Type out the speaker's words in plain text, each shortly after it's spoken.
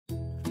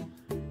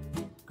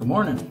Good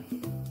morning.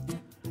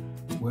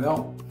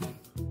 Well,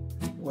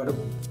 what a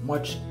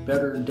much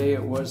better day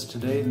it was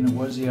today than it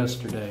was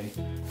yesterday.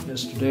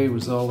 Yesterday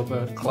was all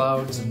about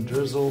clouds and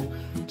drizzle.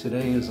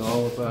 Today is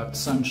all about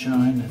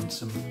sunshine and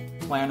some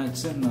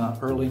planets in the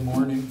early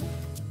morning.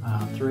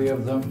 Three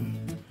of them,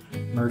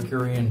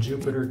 Mercury and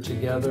Jupiter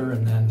together,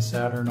 and then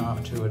Saturn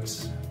off to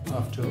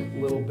a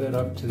little bit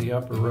up to the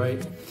upper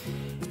right.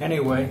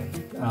 Anyway,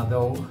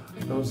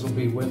 those will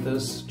be with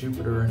us,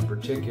 Jupiter in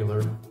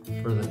particular,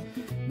 for the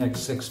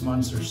next 6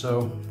 months or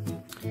so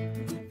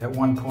at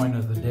one point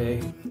of the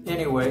day.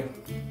 Anyway,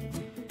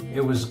 it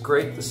was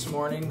great this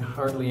morning,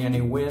 hardly any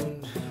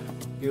wind,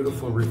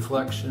 beautiful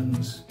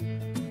reflections,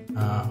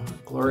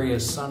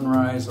 glorious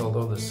sunrise,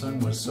 although the sun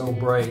was so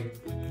bright,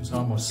 I was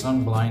almost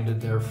sun blinded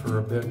there for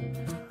a bit,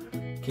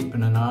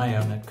 keeping an eye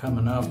on it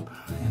coming up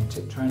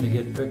and trying to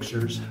get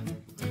pictures.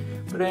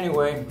 But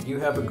anyway, you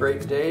have a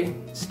great day,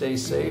 stay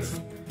safe,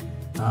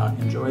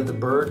 enjoy the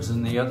birds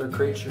and the other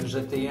creatures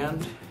at the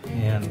end,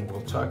 and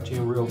we'll talk to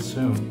you real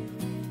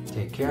soon.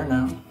 Take care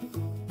now.